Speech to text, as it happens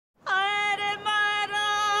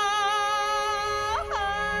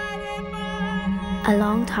A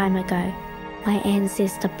long time ago, my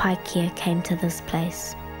ancestor Paikea came to this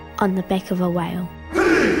place, on the back of a whale.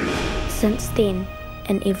 Since then,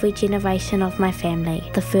 in every generation of my family,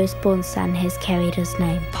 the firstborn son has carried his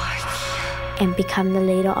name and become the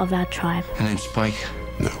leader of our tribe. Her name's Spike?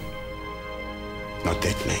 No, not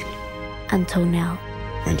that name. Until now.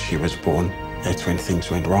 When she was born, that's when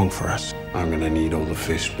things went wrong for us. I'm gonna need all the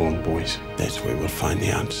firstborn boys. That's where we'll find the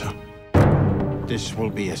answer. This will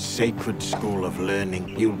be a sacred school of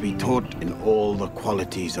learning. You'll be taught in all the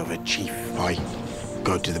qualities of a chief.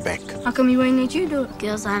 Go to the back. How come you ain't let you do it?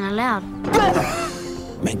 Girls aren't allowed.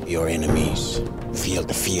 Make your enemies feel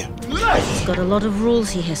the fear. He's got a lot of rules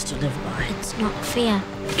he has to live by. It's not fair.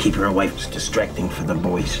 Keep her away. It's distracting for the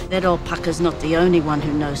boys. That old pucker's not the only one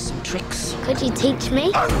who knows some tricks. Could you teach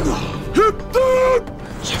me?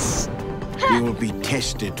 Yes. You will be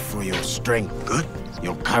tested for your strength,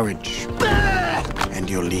 your courage, and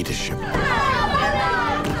your leadership.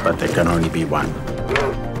 But there can only be one.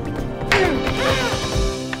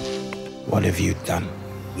 What have you done?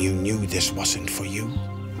 You knew this wasn't for you.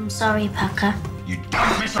 I'm sorry, Paka. You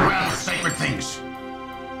don't mess around with sacred things.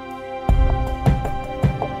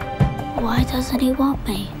 Why doesn't he want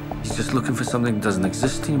me? He's just looking for something that doesn't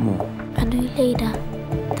exist anymore. A new leader.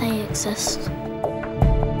 They exist.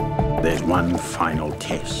 There's one final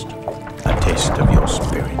test. A test of your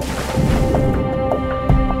spirit.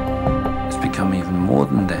 It's become even more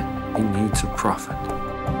than that. He needs a prophet.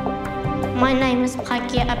 My name is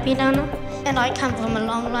Paikea Apirana, and I come from a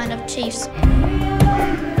long line of chiefs.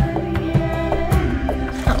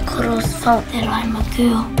 Not Koro's fault that I'm a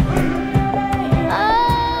girl.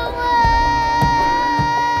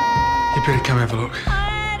 You better come have a look.